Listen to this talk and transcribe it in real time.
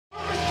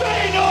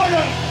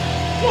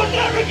We'll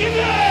never give in!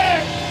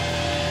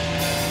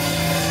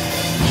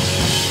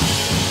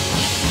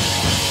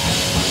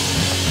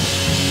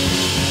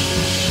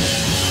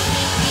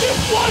 This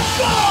one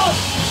called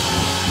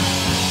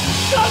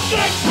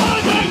something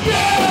other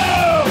you!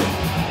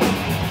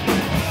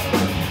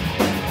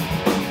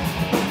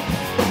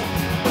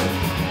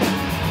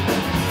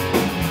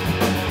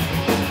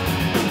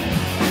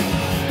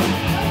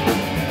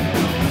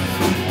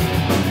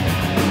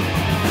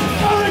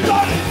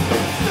 Everybody,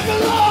 sing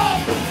along!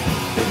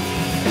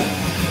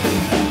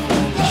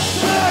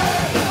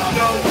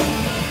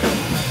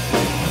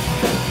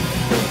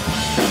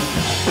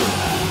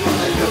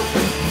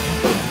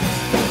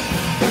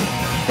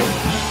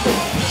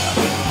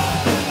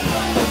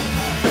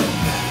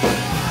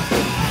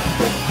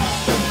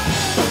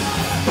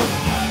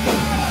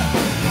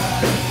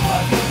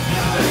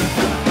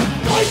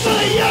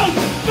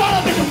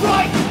 Gotta make it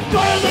right,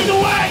 gotta lead the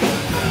way.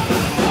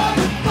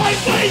 Fight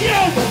for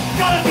you,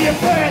 gotta be a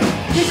friend,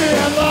 keep it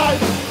alive.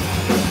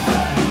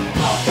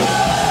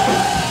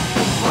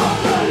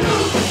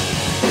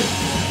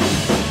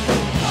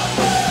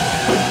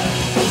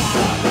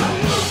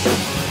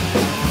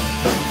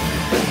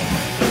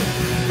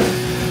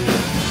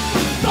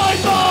 Fight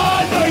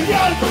for the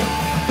youth.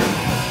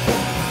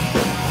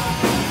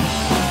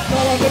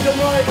 Gotta make it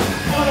right,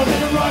 gotta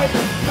make it right.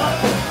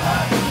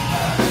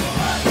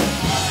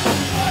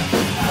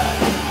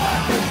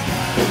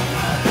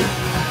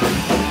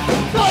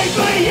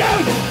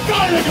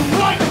 Gotta make it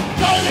right,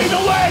 gotta lead the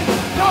way.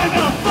 Time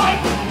to fight,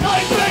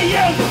 time for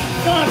you.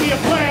 Gotta be a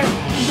plan,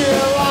 be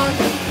alive,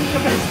 to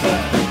make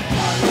sense.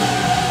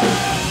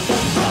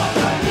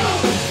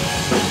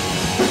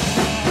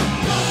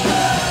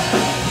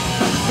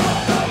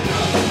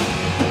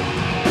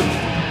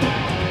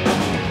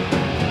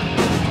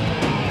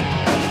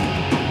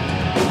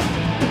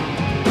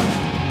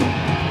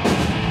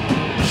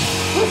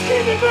 Let's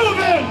keep it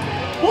moving.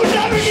 We'll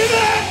never give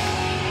in.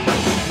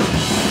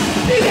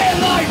 See that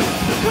life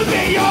could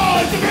be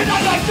yours if you're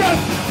not like us.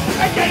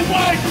 And get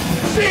wide,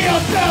 see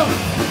yourself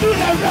through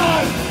the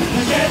run.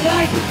 And get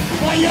light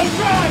while you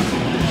try.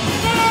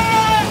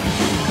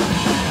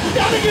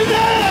 Never give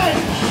in.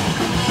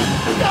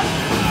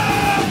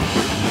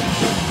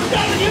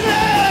 Never give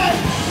in.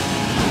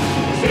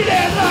 See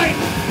that light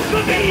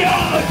could be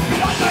yours if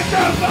you're not like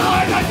us.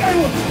 Behind my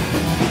table.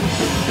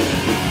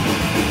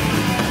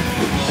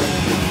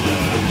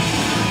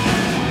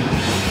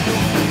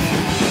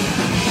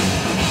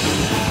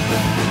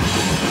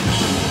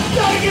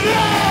 Never give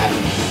in!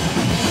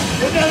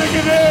 You never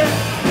give in!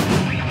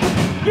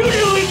 You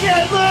knew we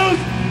can't lose!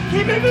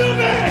 Keep it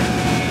moving!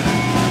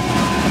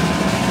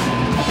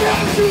 Okay,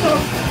 I'm too low!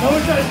 No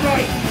one said it's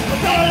right!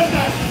 We're telling them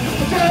that!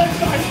 We're telling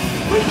them right!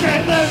 We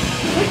can't lose!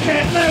 We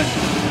can't lose!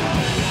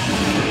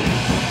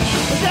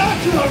 We're down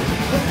too low!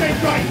 We're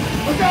staying right!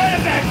 We're telling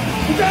them that!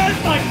 We're telling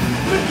them right!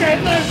 We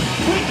can't lose!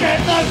 We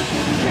can't lose!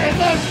 We can't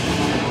lose!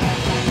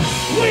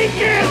 We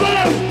can't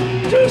lose!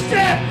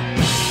 Two-step!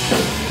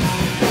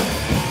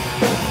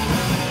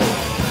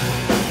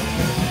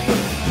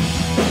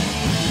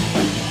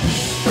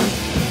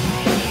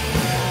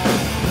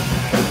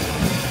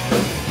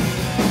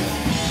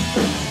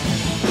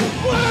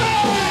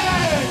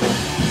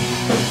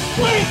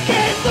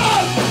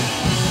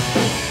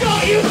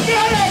 You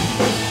get it!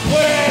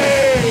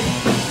 Wait!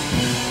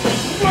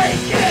 Wait,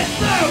 get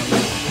it out!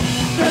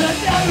 Then I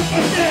never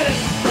forget it!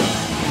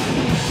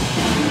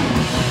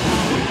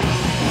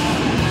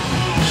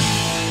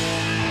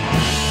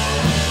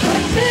 I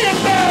see it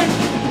back!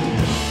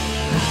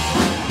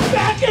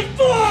 Back and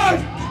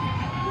forth!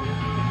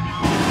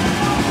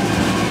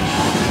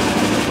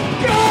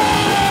 Go!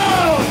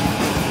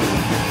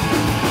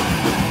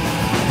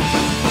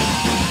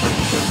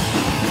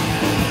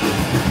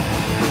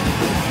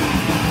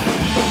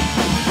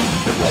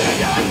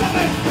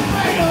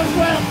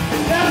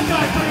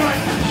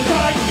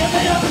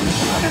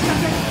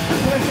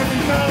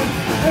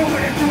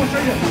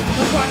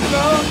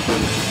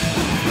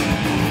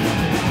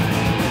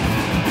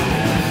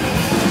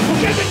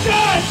 Get the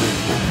done!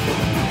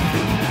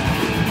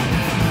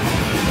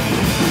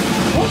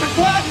 Hold the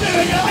class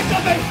there, you like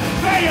something?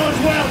 Radio as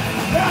well!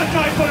 That's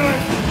how I put it!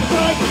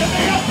 Get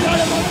me up,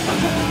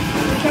 motherfucker!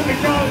 Get me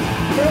down!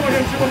 Everybody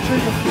has to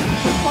treat you!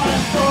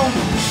 Fire storm!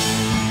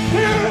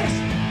 Paris!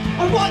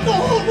 I want the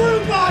whole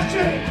room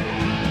watching!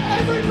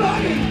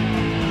 Everybody!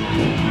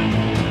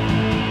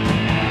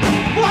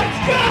 Let's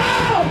go!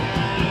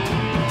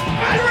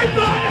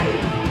 Everybody!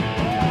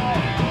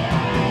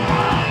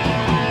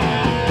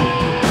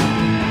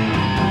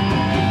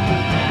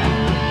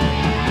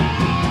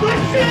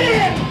 Let's see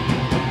it!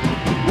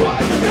 1,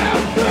 2,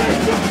 3,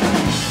 4!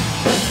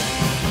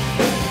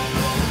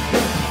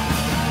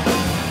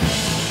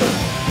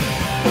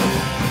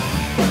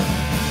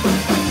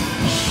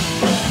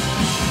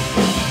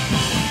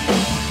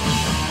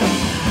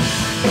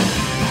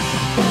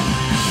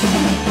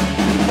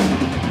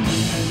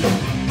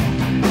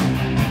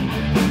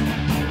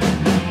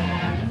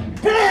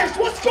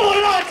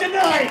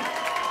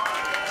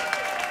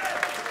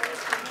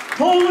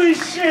 Holy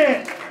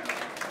shit!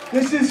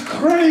 This is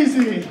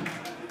crazy.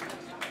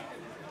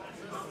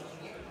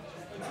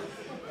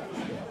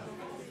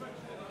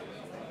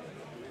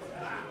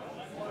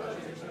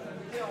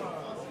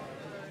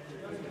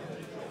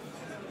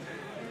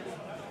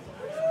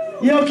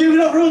 Yo, give it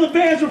up for all the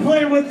bands we're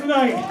playing with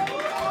tonight.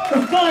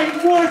 The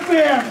Fight,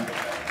 Warfare,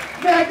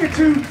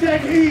 Magnitude,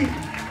 Dead Heat.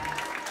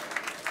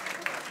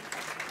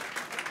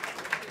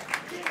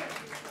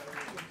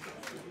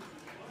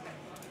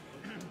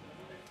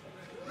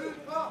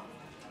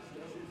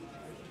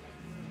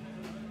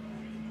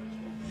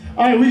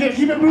 Alright, we gotta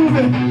keep it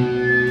moving.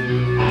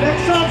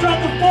 Next song's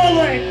off the full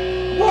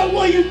length. What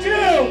will you do?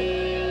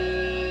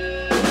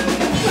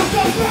 Look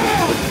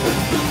around!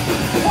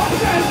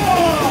 What's that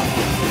for?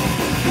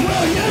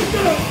 Will you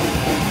do?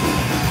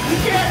 You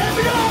can't have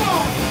it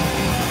all!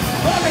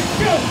 What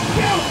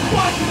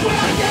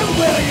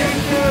will you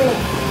do?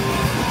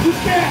 You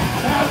can't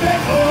have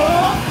it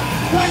all!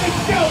 What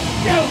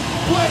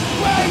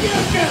will you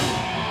do?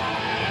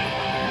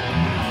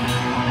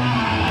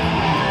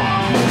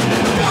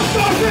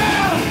 Jump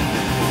around!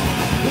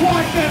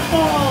 Watch it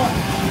fall!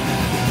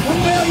 What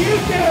will you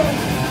do?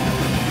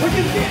 What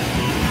you get?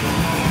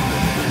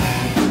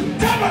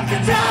 Top up the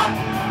top!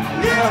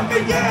 Year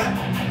after year!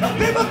 The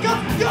people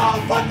come and go,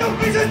 but the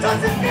reason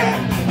doesn't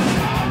end!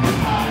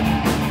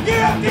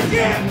 Year after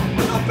year!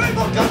 The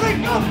people come and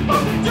go,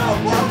 but we don't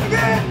want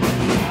again!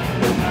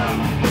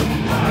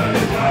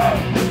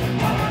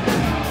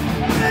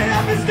 It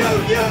happens to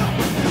you!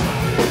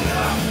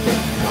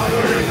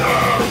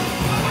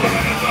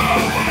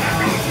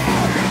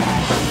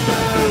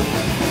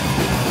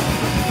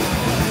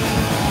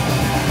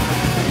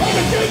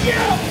 To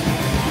you!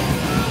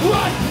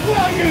 What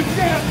will you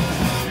do?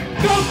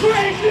 Go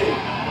crazy!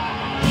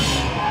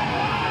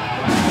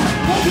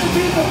 What do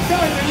people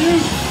tell you?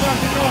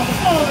 Nothing wrong.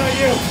 All of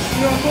you.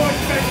 You're more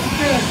expensive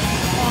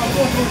than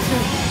what will you?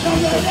 No,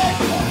 no,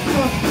 that's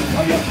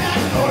oh, you're not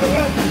going to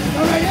run.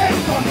 No, no,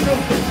 that's going to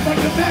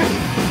but you're back.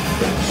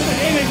 The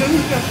name is a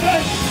loser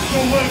first.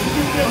 Don't worry,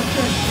 you will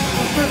change.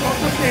 The first of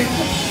the game.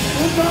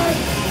 Goodbye.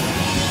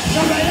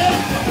 No, no,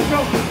 that's going to go.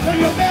 No,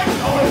 you're back.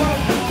 Oh,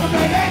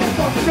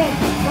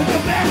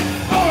 you're back,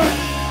 or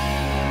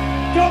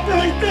don't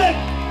really think,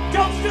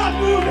 don't stop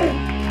moving.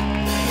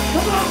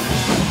 Come on.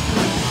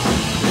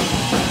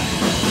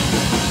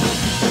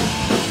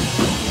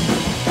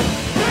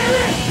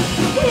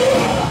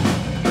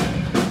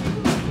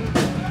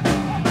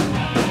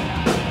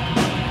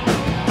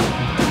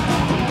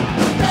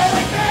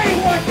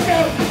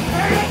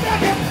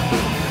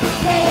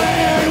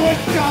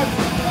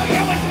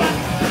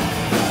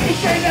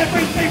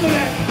 Everything with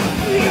it.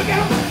 You go,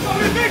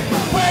 everything.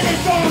 When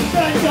it's all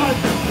said and done,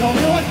 don't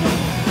do it.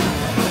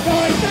 Go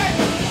inside.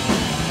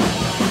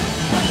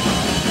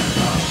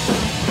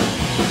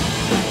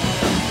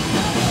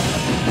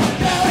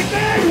 Now I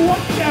say,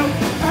 watch out.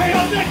 I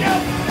don't think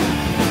out.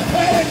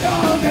 When it's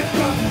all said and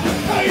done,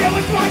 oh, you know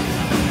what's right.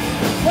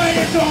 When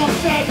it's all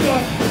said and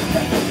done.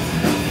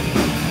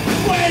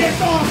 When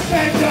it's all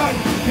said and done,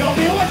 you'll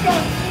be what's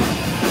done.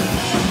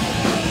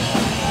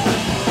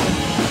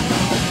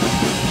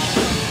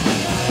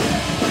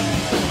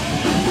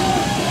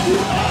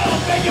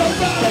 Can you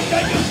rally,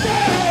 can you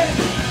stand?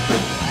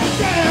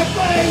 Can't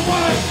play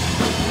one.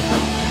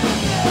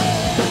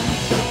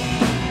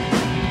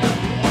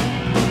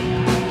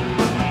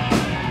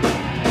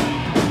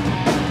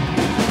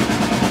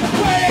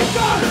 When it's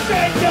all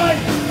said and done,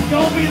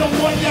 don't be the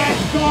one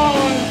that's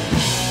gone.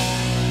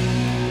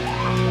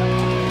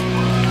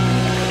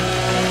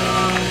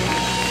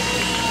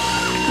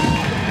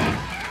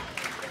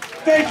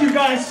 Thank you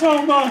guys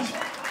so much.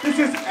 This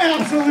is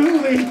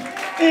absolutely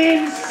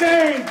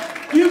insane.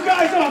 You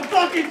guys are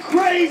fucking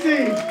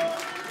crazy!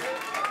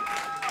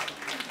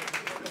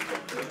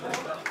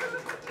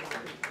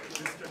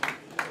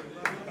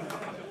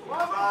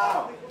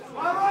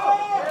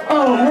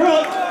 Oh,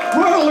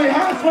 we're only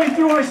halfway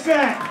through our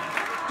set.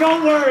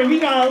 Don't worry, we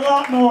got a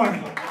lot more.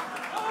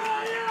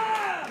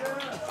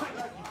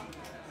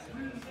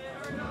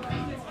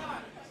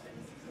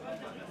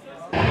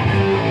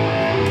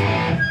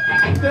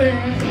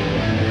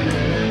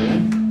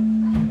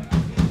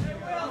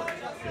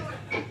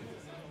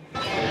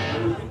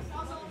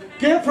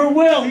 Get it for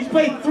Will. He's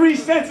played 3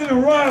 sets in a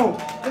row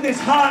in this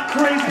hot,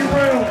 crazy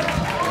room.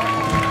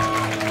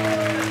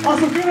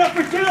 Also, give it up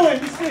for Dylan.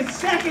 This is his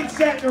 2nd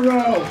set in a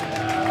row.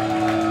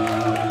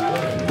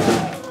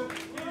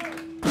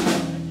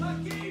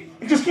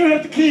 And just give it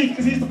up to Keith,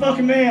 because he's the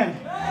fucking man.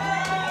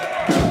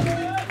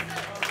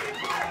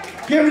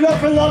 Give it up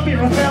for Lumpy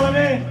for filling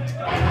in.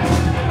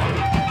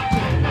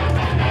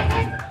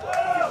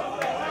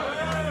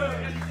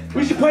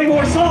 We should play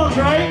more songs,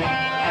 right?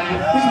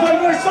 We should play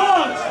more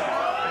songs.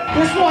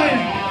 This one,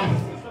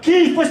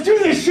 Keith, let's do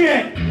this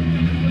shit.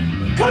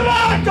 Come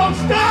on, don't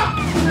stop.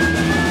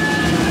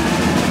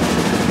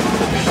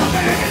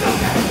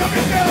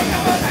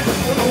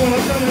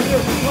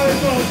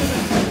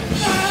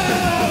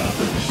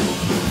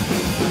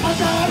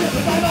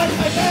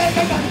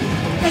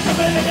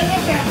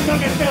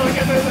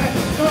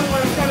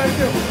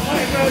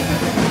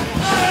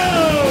 I'm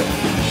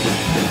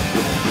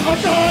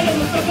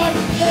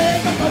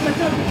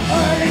listen, I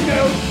already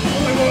knew.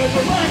 Only words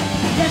were right.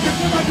 Listen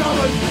to my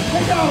colors.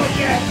 They go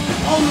again.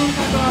 I'll lose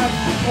my mind.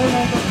 Hold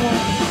on the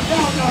phone.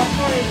 Now I'm not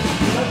afraid.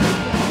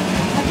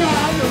 I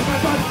gotta lose my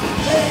son.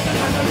 They got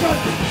my son.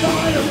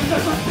 Gotta lose my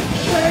son.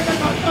 They got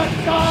my son.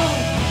 Go!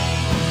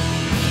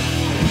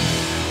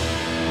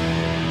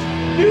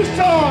 New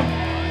song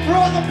for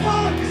all the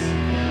punks.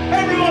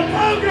 Everyone,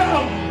 Pongo!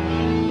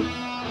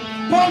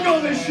 Pongo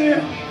this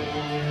shit.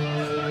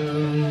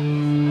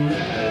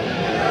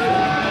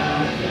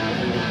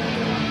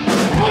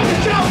 On the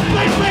show,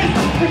 please, please.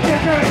 We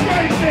can't do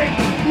anything.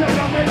 You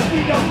don't make me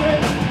no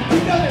win. You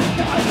know this,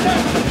 I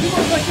said, you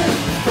won't listen.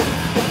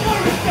 No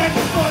respect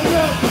for the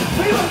road.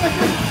 We won't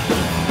listen.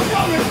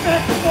 No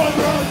respect for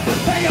the road.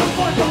 Hey, I'm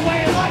fun for way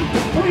of life.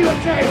 Who you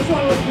would say is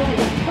what was right.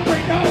 I'm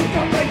right now, we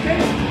don't make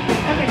it.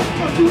 And they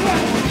come to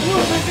right. We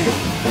won't listen.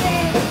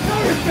 No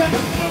respect.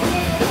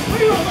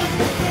 We won't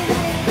listen.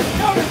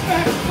 No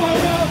respect for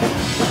the road.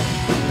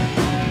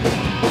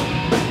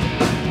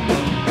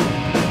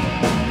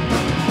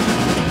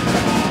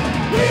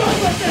 We don't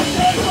listen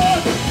to the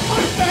road.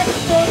 Respect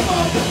for the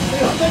road. We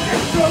don't listen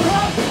to the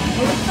road.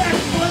 Respect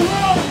for the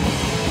road.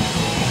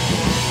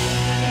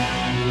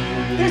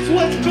 This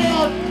one's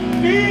called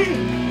Be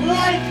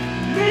Like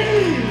Me.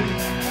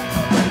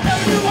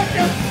 Never knew what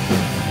you.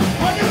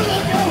 I never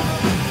look you.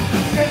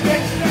 It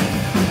makes sense.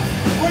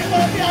 When you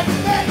want to be like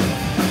me,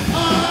 I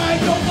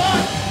don't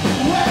want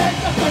to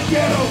wake up like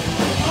you.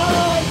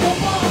 I don't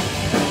want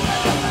to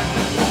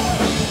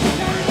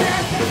never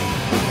reaction.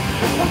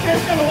 Okay,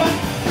 it's gonna win.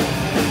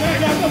 There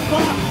you go,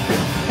 fuck.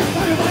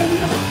 Everybody, we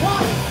just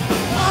want.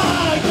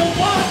 I don't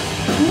want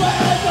to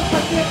wake up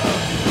like you.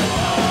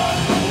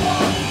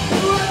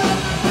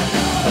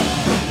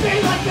 Be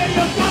like me,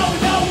 you're going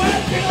nowhere.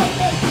 Be like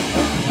me.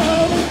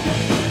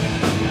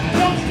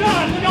 Don't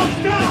stop, don't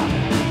stop.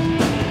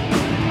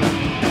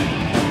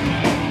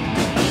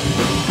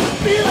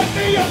 Be like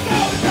me, you're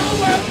going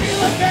nowhere. Be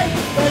like me.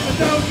 Baby,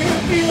 don't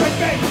be like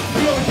me.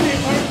 Feel like me,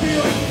 I'm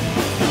feeling.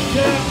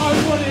 Yeah, I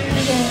want it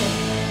anymore.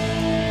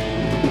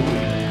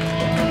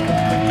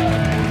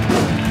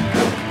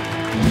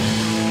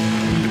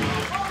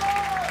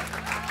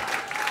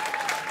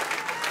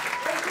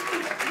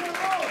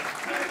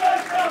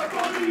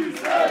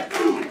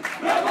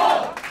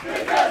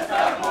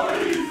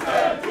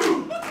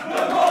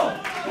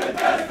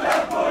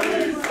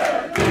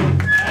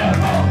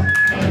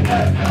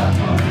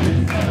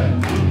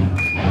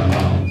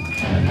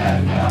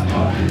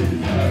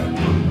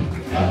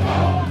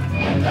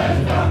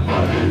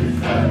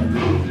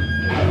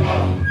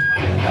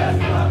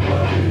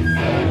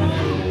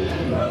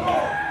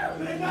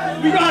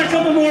 We got a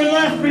couple more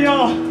left for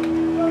y'all,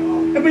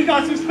 and we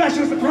got some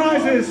special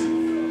surprises.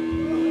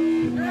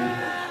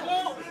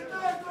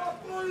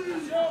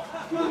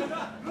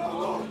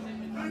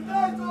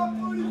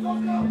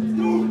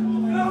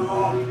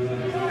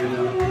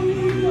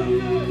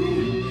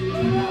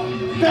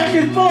 Back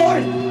and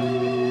forth.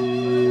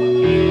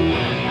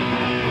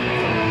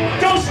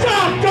 Don't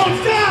stop, don't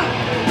stop.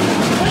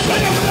 Let's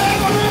take it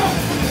forever.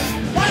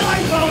 My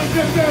life's always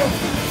been through.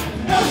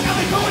 Now it's got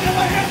me going in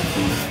my head.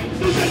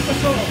 Who's in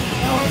control?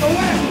 Now I'm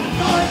away.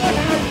 All in my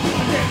head.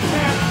 I get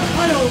mad.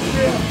 I don't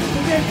feel.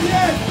 In the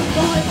end,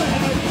 all in my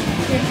head.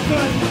 It's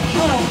good.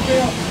 I don't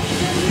feel.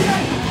 In the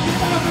end,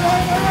 it's not the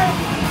right way.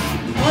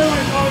 My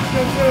life's always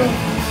been through.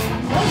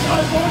 I'm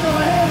trying to go into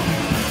my head.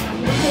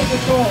 It's in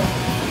control.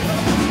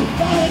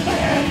 All in my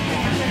head.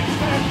 I get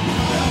mad.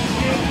 I don't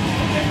feel.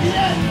 In the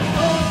end,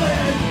 all in my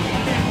head.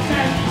 I get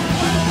mad.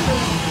 I don't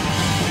feel.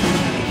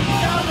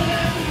 Down the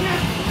end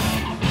again.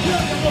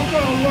 Nothing will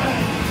go away.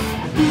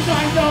 These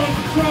I know is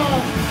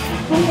strong.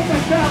 But what the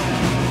hell?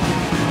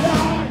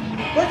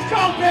 Let's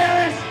go,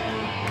 Paris!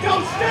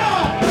 Don't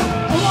stop!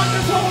 I want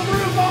this whole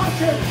room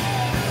watching!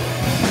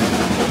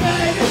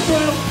 Bang is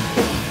true!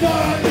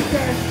 Don't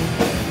understand!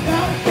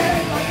 Now it's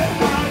getting like a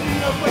high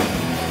need of weight!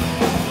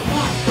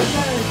 Watch the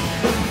day!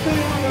 Stay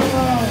on the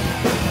road!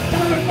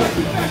 Now there's like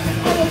the fact that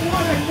I don't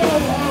want to go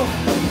home!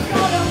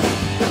 Gotta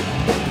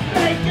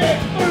make it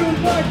through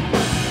the...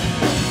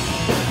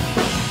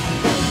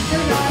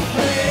 You're not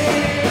free!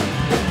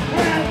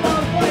 Where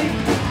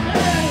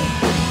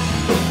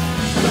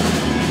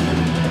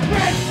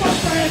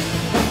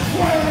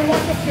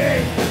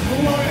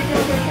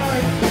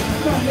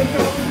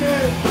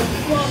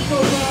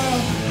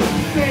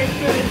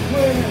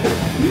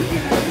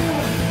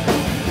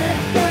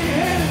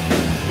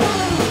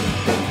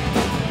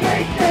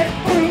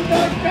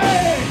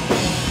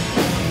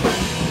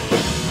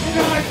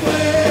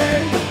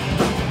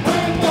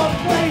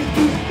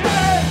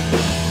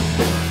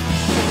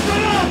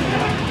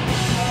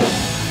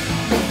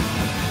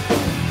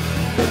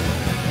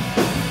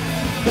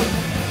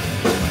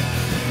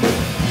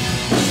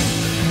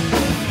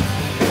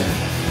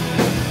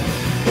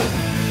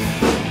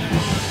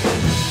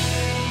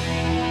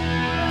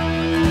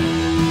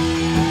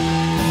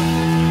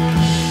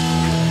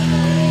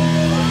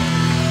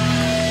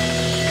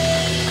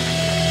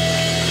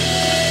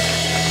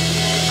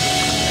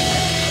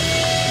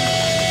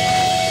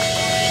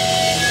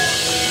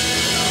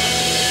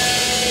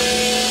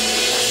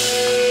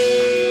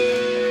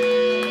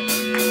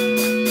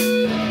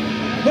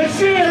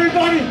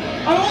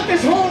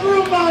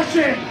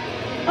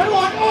I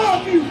want all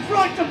of you,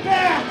 front to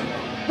back.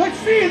 Let's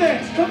see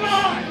this. Come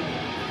on.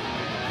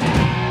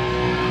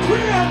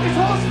 Clear out this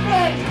whole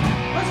space.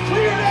 Let's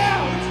clear it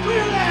out. Let's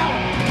clear it out.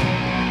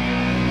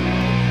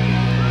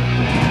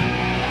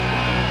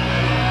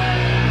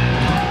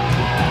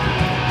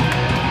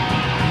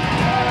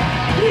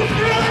 Do you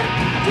feel it?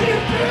 Do you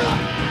feel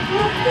it?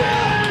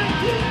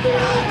 Do you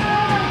feel it?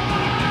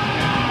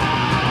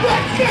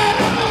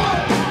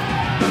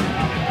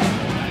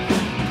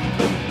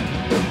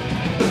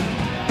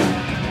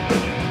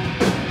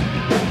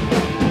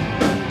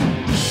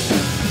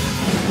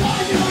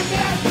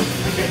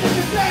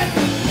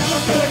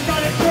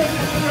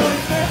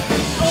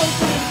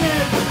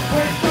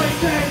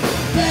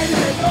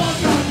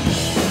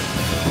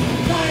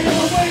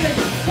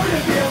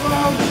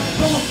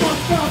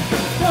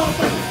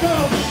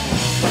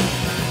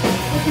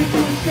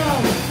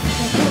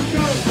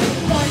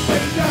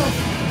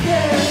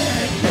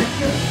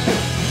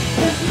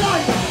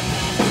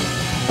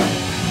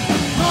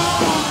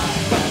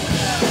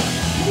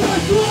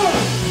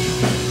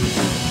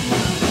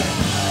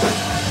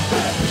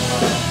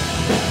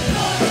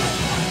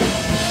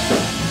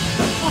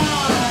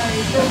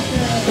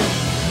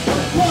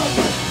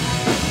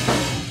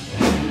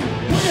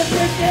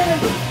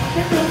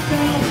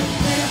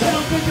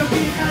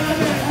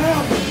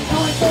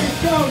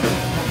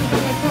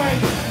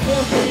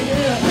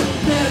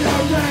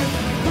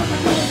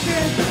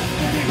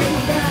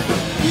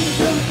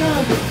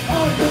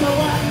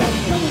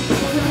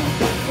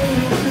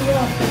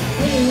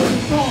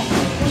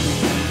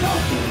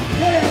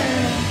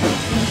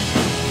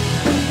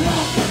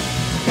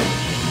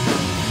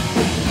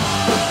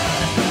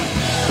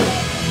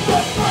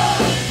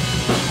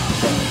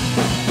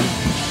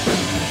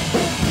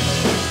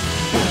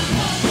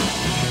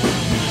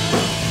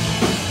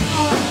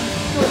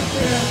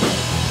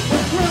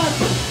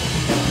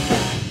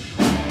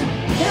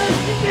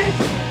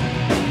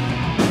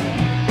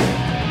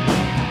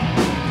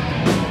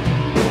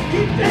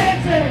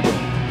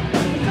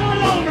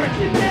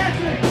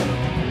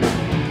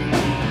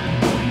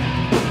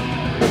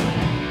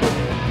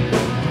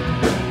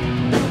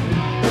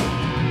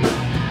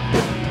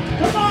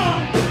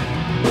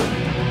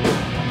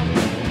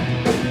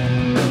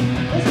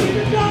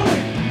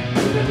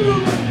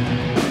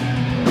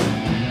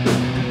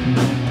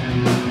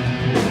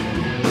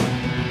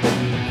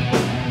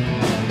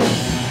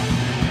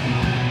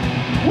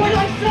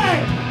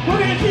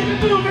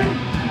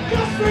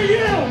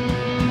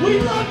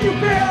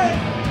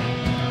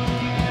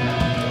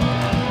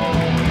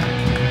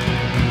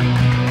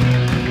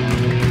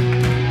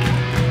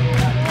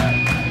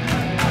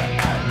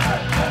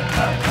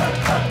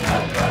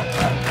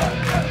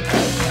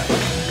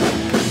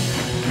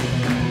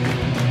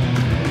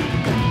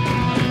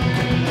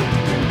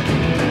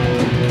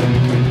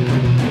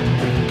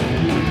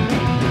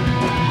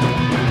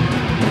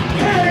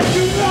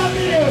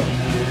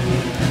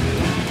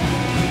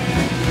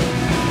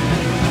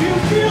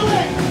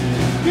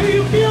 Do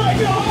you feel it?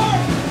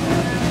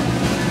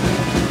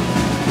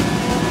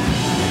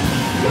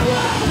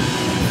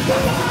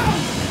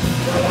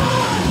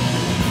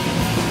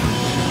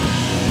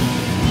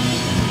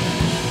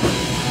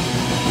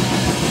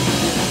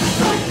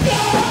 Let's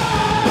go!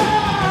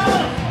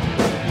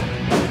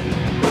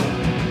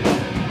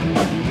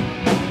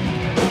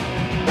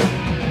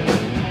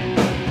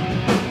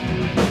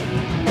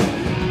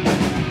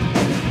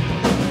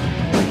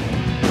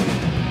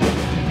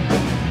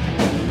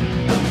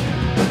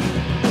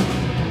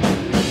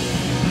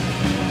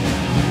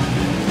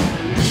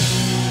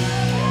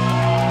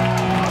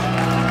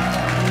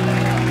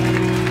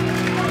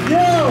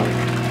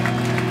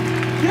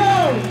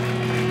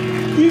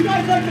 You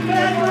guys like the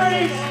bad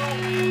race?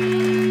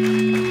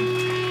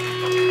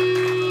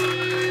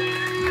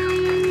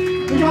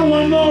 We got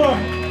one more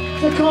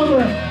to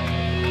cover.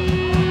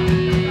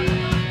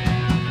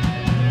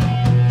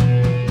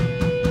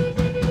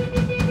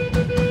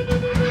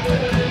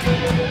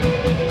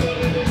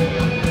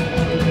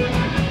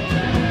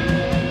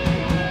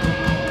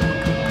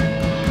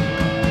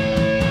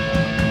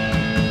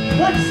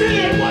 Let's see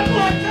it one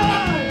more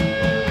time.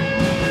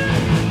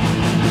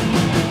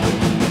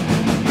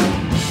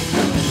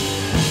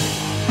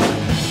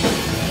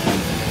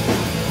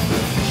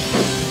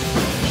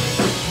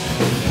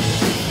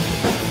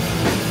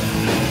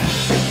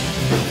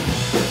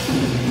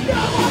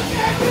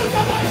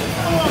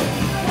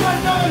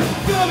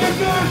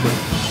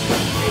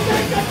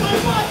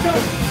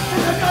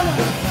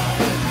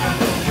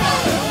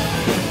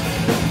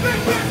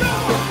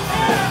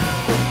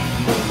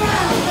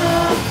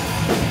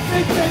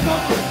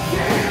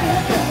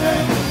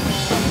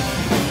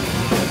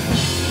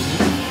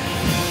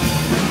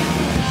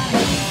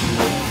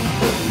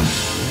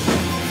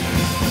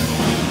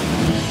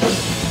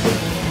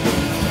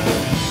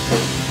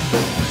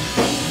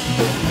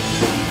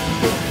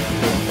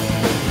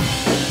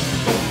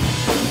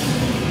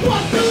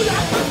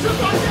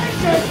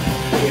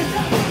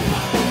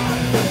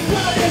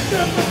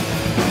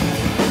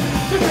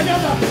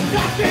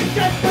 Nothing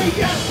can be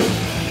yes.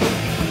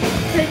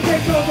 They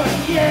take over,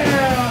 yeah.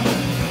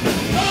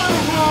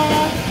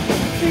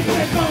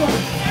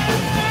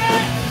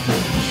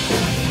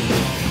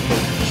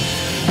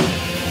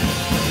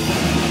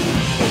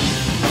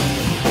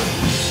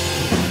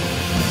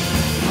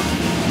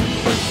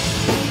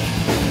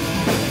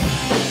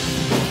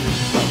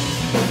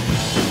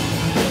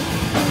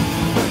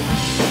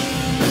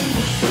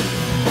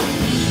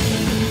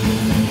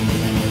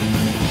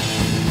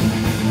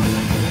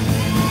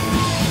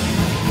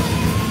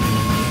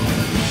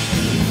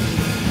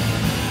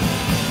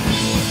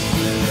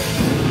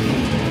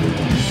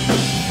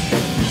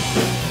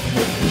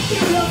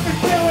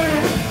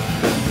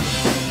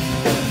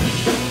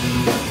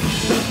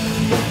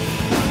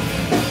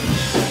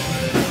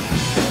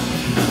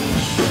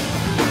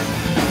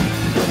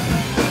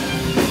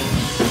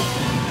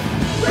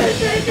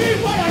 they mean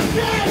what I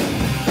said.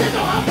 They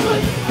know how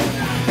good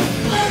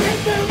where is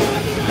the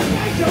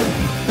organization?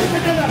 There's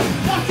another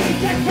fucking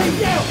check for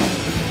you.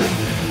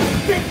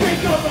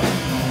 Big over.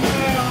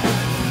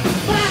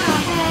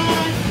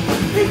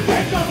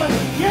 Big over.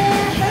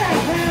 Yeah.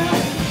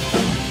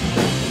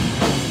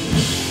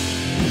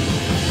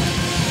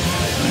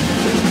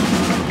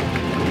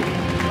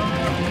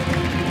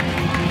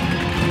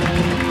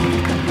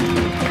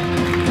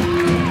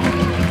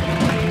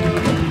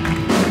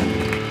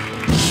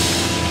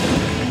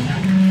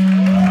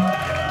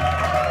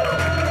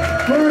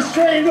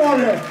 Restrained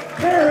order.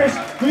 Paris,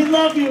 we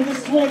love you.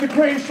 This is one of the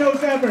greatest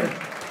shows ever.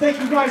 Thank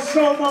you guys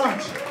so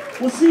much.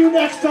 We'll see you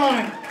next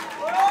time.